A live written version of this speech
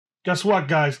Guess what,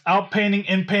 guys? Outpainting,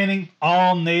 inpainting,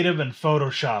 all native in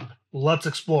Photoshop. Let's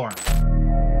explore.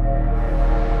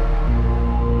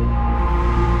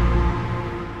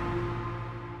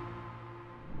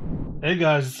 Hey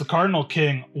guys, it's the Cardinal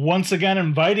King, once again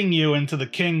inviting you into the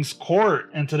King's Court,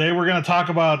 and today we're going to talk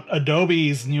about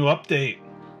Adobe's new update.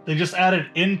 They just added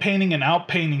Inpainting and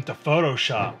Outpainting to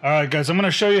Photoshop. Alright guys, I'm going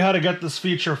to show you how to get this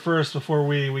feature first before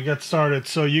we get started.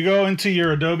 So you go into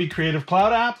your Adobe Creative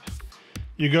Cloud app,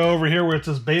 you go over here where it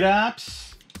says Beta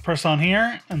Apps, press on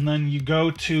here, and then you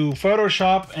go to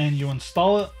Photoshop and you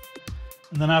install it.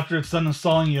 And then after it's done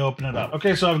installing, you open it up.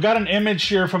 Okay, so I've got an image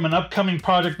here from an upcoming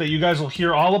project that you guys will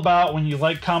hear all about when you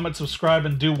like, comment, subscribe,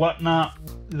 and do whatnot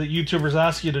that YouTubers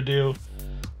ask you to do.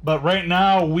 But right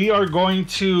now, we are going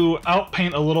to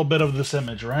outpaint a little bit of this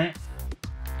image, right?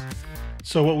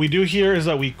 So what we do here is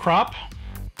that we crop.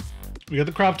 We get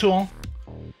the crop tool.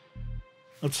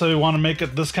 Let's say we want to make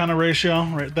it this kind of ratio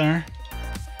right there.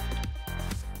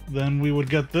 Then we would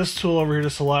get this tool over here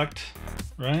to select,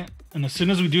 right? And as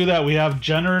soon as we do that, we have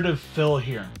Generative Fill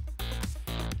here.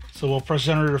 So we'll press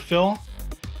Generative Fill.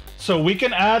 So we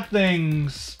can add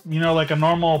things, you know, like a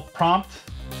normal prompt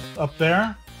up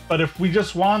there. But if we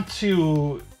just want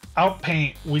to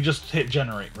outpaint, we just hit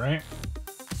Generate, right?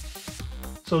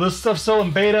 So this stuff's still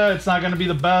in beta. It's not going to be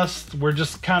the best. We're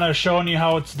just kind of showing you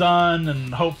how it's done.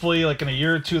 And hopefully, like in a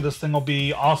year or two, this thing will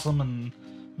be awesome and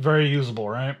very usable,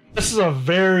 right? This is a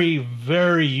very,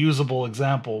 very usable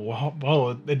example.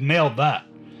 Whoa, it nailed that.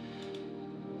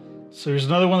 So here's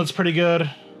another one that's pretty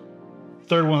good.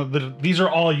 Third one, these are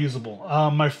all usable.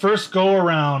 My first go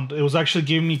around, it was actually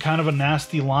giving me kind of a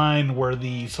nasty line where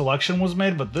the selection was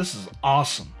made, but this is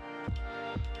awesome.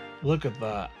 Look at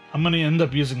that. I'm gonna end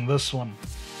up using this one.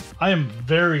 I am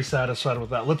very satisfied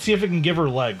with that. Let's see if it can give her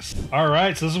legs. All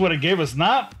right, so this is what it gave us.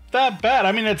 Not that bad.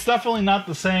 I mean, it's definitely not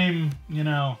the same, you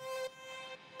know,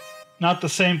 not the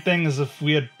same thing as if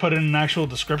we had put in an actual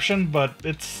description, but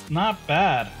it's not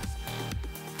bad.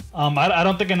 I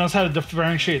don't think it knows how to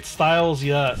differentiate styles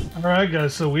yet. All right,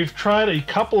 guys, so we've tried a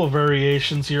couple of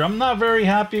variations here. I'm not very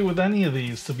happy with any of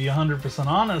these, to be 100%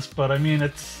 honest, but I mean,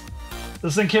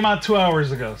 this thing came out 2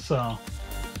 hours ago, so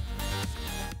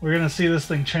we're gonna see this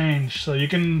thing change. So you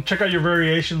can check out your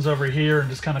variations over here and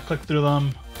just kind of click through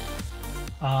them.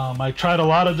 I tried a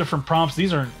lot of different prompts.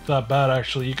 These aren't that bad,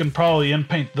 actually. You can probably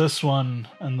inpaint this one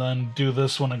and then do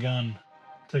this one again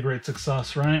to great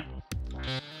success, right?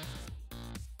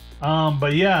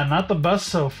 But yeah, not the best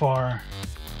so far.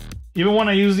 Even when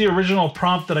I used the original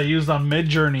prompt that I used on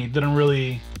Midjourney, didn't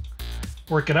really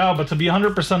work it out. But to be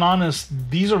 100% honest,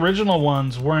 these original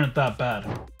ones weren't that bad.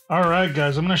 All right,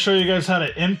 guys, I'm going to show you guys how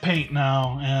to inpaint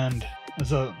now. And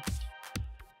as a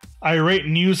irate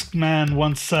newsman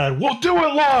once said, we'll do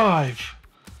it live!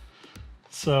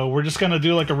 So we're just going to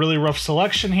do like a really rough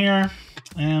selection here.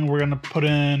 And we're going to put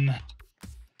in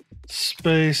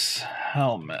space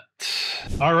helmet.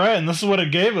 All right, and this is what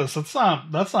it gave us. That's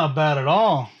not bad at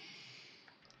all.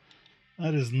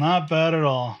 That is not bad at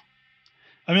all.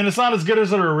 I mean, it's not as good as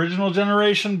their original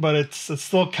generation, but it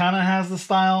still kind of has the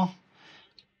style.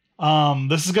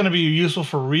 This is going to be useful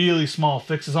for really small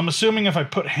fixes. I'm assuming if I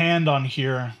put hand on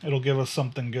here, it'll give us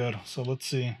something good. So let's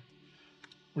see.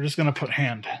 We're just going to put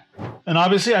hand. And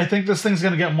obviously, I think this thing's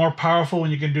going to get more powerful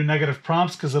when you can do negative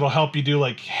prompts because it'll help you do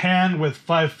like hand with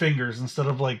 5 fingers instead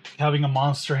of like having a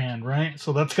monster hand, right?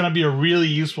 So that's going to be a really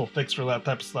useful fix for that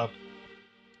type of stuff.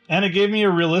 And it gave me a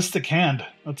realistic hand.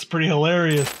 That's pretty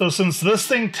hilarious. So since this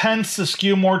thing tends to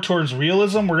skew more towards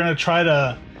realism, we're going to try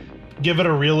to give it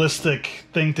a realistic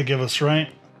thing to give us,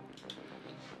 right?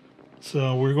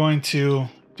 So we're going to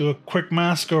do a quick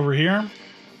mask over here.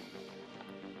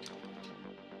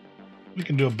 We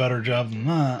can do a better job than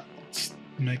that. Let's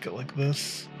make it like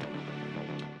this.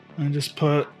 And just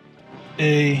put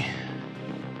a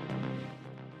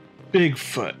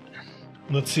Bigfoot.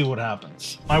 Let's see what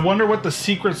happens. I wonder what the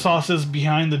secret sauce is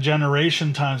behind the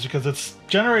generation times because it's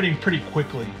generating pretty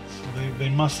quickly. So they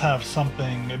must have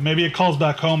something. Maybe it calls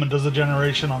back home and does the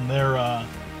generation on their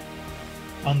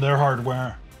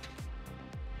hardware.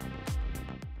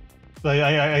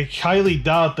 I highly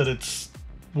doubt that it's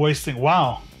wasting.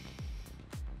 Wow.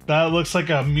 That looks like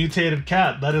a mutated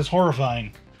cat. That is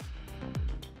horrifying.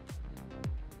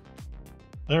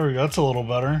 There we go. That's a little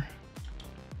better.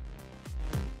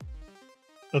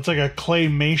 That's like a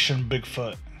claymation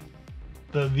Bigfoot.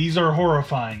 These are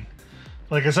horrifying.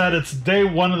 Like I said, it's day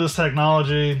one of this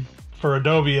technology for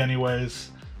Adobe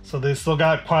anyways. So they still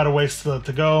got quite a ways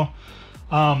to go.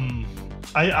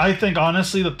 I think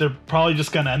honestly that they're probably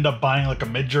just going to end up buying like a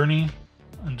Midjourney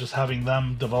and just having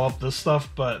them develop this stuff,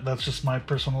 but that's just my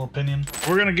personal opinion.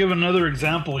 We're gonna give another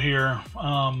example here.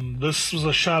 This was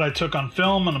a shot I took on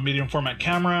film on a medium format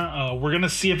camera. We're gonna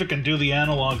see if it can do the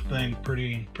analog thing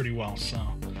pretty well. So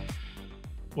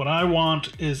what I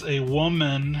want is a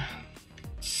woman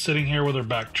sitting here with her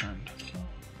back turned.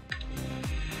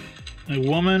 A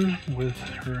woman with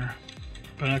her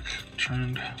back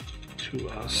turned to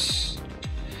us.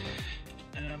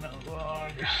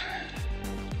 Analog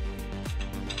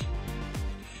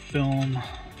film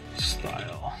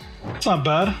style. It's not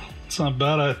bad. It's not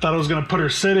bad. I thought I was gonna put her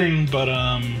sitting, but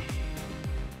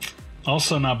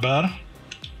also not bad.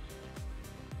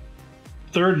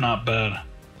 Third, not bad.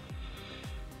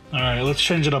 All right, let's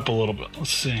change it up a little bit. Let's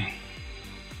see.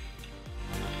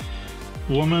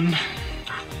 Woman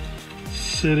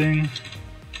sitting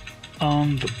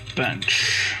on the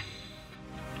bench.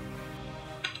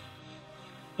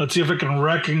 Let's see if it can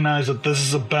recognize that this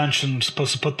is a bench and I'm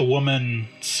supposed to put the woman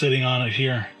sitting on it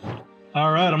here.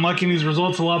 All right, I'm liking these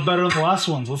results a lot better than the last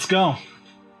ones. Let's go.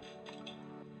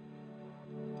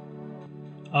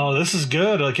 Oh, this is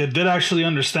good. Like, it did actually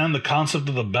understand the concept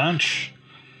of the bench.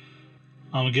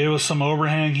 It gave us some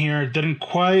overhang here. It didn't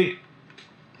quite,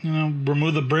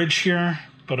 remove the bridge here.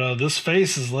 But this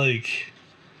face is like,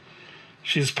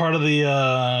 she's part of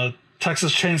the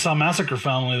Texas Chainsaw Massacre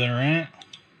family there, right?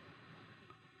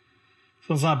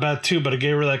 So it's not bad too, but it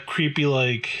gave her that creepy,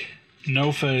 like,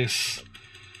 no face.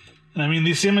 And I mean,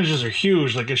 these images are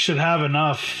huge. Like, it should have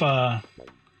enough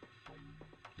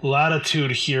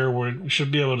latitude here where we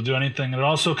should be able to do anything. It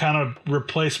also kind of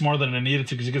replaced more than it needed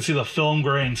to, because you can see the film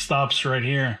grain stops right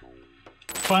here.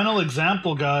 Final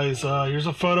example, guys. Here's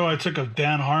a photo I took of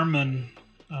Dan Harmon.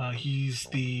 He's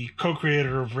the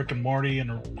co-creator of Rick and Morty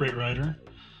and a great writer.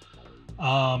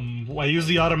 I use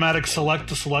the automatic select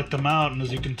to select them out, and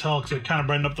as you can tell, because it kind of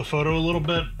brightened up the photo a little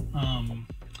bit,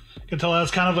 you can tell it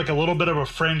has kind of like a little bit of a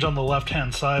fringe on the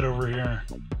left-hand side over here.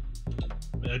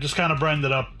 Yeah, just kind of brightened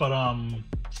it up, but I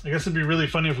guess it'd be really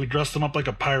funny if we dressed them up like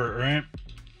a pirate, right?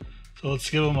 So let's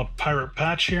give them a pirate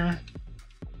patch here.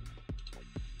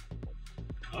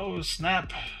 Oh,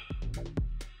 snap.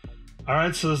 All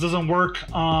right, so this doesn't work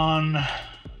on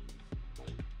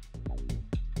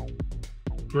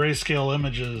grayscale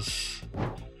images.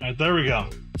 All right, there we go.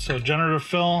 So generative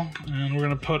fill, and we're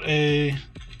gonna put a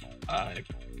eye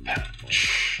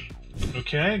patch.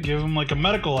 Okay, give him like a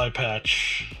medical eye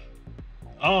patch.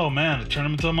 Oh man, it turned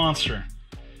him into a monster.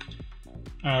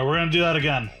 All right, we're gonna do that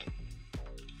again.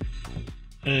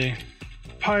 A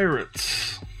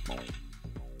pirate's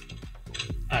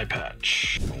eye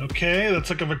patch. Okay, that's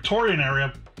like a Victorian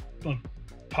area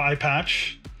eye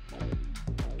patch.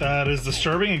 That is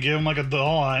disturbing, and give him like a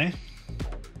dull eye.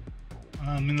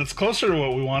 I mean, that's closer to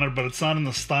what we wanted, but it's not in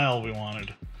the style we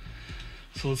wanted.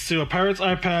 So let's do a pirate's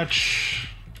eye patch.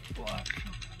 Black,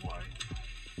 white,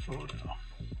 photo.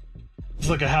 It's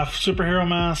like a half superhero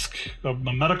mask. A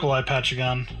medical eye patch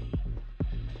again.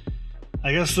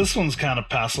 I guess this one's kind of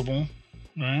passable,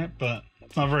 right? But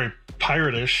it's not very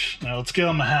pirate-ish. Now let's give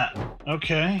him a hat.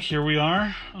 Okay, here we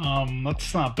are.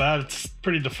 That's not bad. It's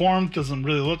pretty deformed. Doesn't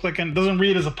really look like it. Doesn't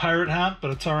read as a pirate hat,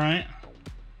 but it's all right.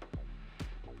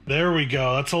 There we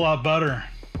go. That's a lot better.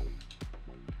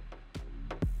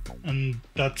 And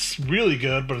that's really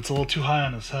good, but it's a little too high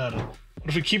on his head. What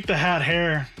if we keep the hat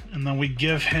hair and then we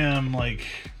give him like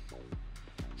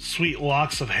sweet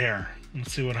locks of hair?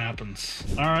 Let's see what happens.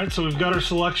 All right, so we've got our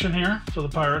selection here for the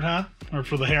pirate hat, or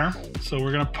for the hair. So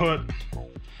we're gonna put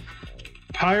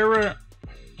pirate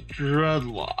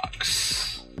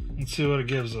dreadlocks. Let's see what it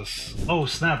gives us. Oh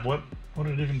snap, what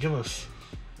did it even give us?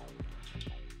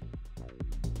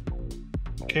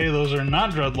 Okay, those are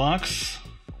not dreadlocks.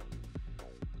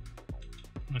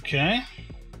 Okay.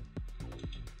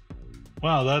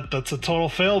 Wow, that's a total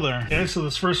fail there. Okay, so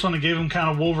this first one, I gave him kind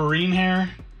of Wolverine hair.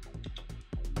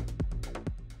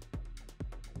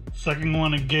 Second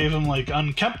one, it gave him like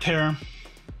unkempt hair.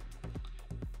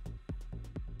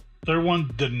 Third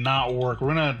one did not work.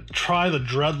 We're gonna try the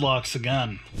dreadlocks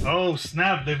again. Oh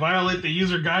snap, they violate the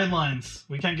user guidelines.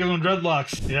 We can't give them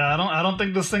dreadlocks. Yeah, I don't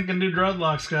think this thing can do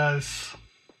dreadlocks, guys.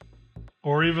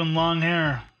 Or even long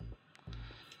hair.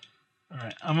 All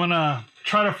right, I'm gonna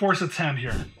try to force its hand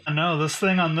here. I know this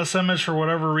thing on this image, for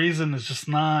whatever reason, is just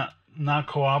not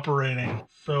cooperating.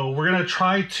 So we're gonna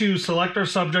try to select our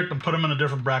subject and put him in a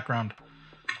different background.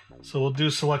 So we'll do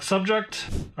select subject.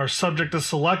 Our subject is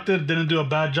selected. Didn't do a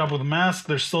bad job with the mask.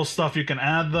 There's still stuff you can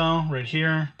add though, right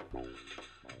here,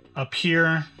 up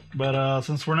here. But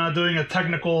since we're not doing a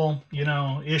technical,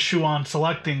 issue on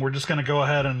selecting, we're just gonna go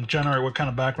ahead and generate what kind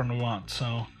of background we want.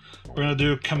 So we're gonna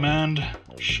do Command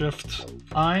Shift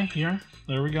I here.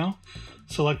 There we go.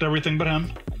 Select everything but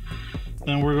him.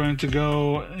 Then we're going to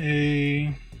go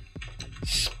a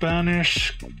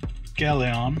Spanish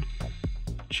galleon,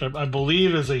 which I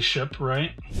believe is a ship,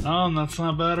 right? Oh, that's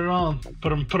not bad at all.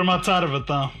 Put him outside of it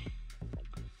though.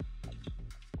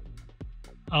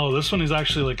 Oh, this one is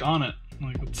actually like on it.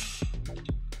 Like it's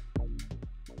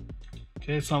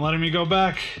okay. It's not letting me go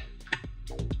back.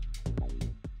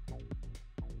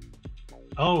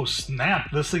 Oh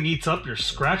snap! This thing eats up your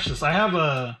scratch disk. I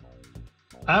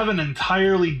have an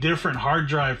entirely different hard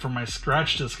drive for my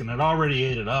scratch disk, and it already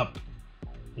ate it up.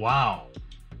 Wow.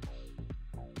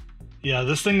 Yeah,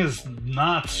 this thing is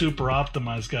not super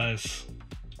optimized, guys.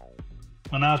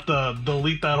 I'm gonna have to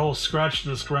delete that whole scratch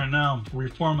disk right now,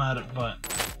 reformat it, but...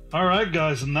 Alright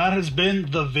guys, and that has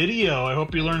been the video. I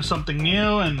hope you learned something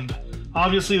new, and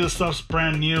obviously this stuff's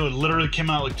brand new. It literally came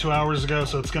out like 2 hours ago,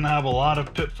 so it's gonna have a lot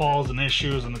of pitfalls and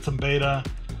issues, and it's in beta.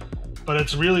 But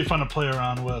it's really fun to play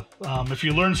around with. If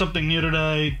you learned something new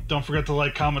today, don't forget to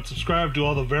like, comment, subscribe, do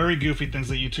all the very goofy things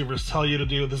that YouTubers tell you to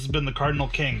do. This has been the Cardinal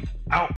King. Out!